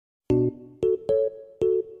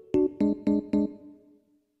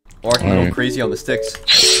Or I can go crazy on the sticks.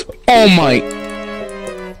 Oh my.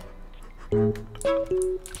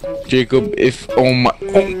 Jacob, if oh my.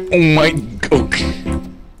 Okay.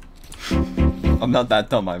 I'm not that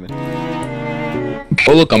dumb, Ivan.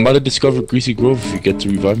 Oh look, I'm about to discover Greasy Grove if you get to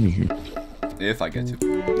revive me here. If I get to,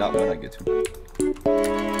 not when I get to.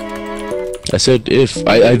 I said if.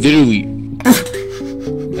 I literally.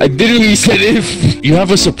 I literally said if. You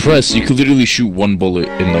have a suppress, you could literally shoot one bullet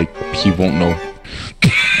and like he won't know.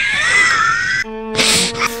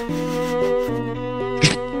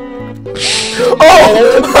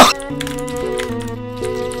 Oh!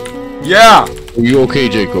 Yeah! Are you okay,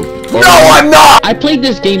 Jacob? No, I'm not! I played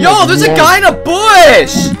this game. Yo, there's a guy in a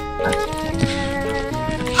bush!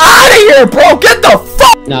 Out of here, bro! Get the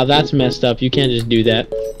fuck! Now that's messed up. You can't just do that.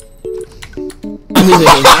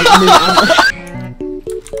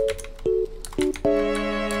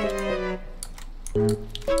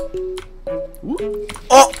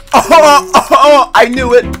 Oh, I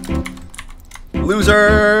knew it!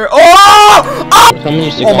 Loser! Oh!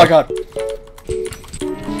 Oh my god!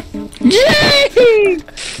 Yay!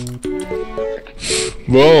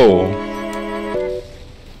 Whoa!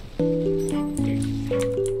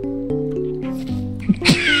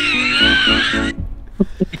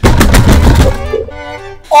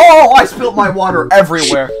 Oh, I spilled my water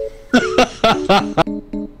everywhere.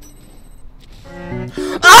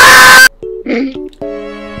 Ah!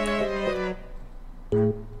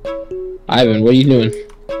 Ivan, what are you doing?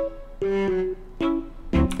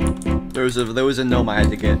 There was a gnome I had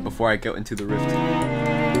to get before I go into the rift.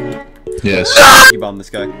 Yes. He bombed this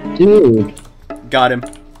guy. Dude. Got him.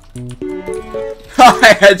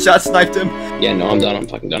 I headshot sniped him. Yeah, no, I'm done. I'm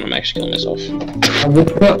fucking done. I'm actually killing myself.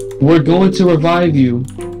 We're going to revive you.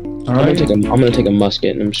 Alright? I'm gonna take a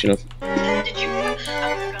musket and I'm just gonna... Did you put a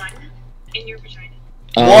gun in your vagina?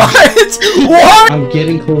 What? What? I'm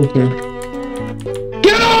getting closer.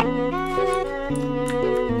 Get up!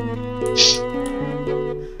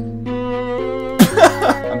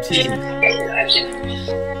 I'm teasing.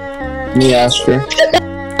 Me ask her.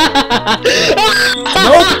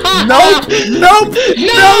 Nope! Nope! Nope!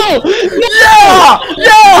 No! Yeah! Yeah!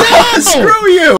 No! Screw you!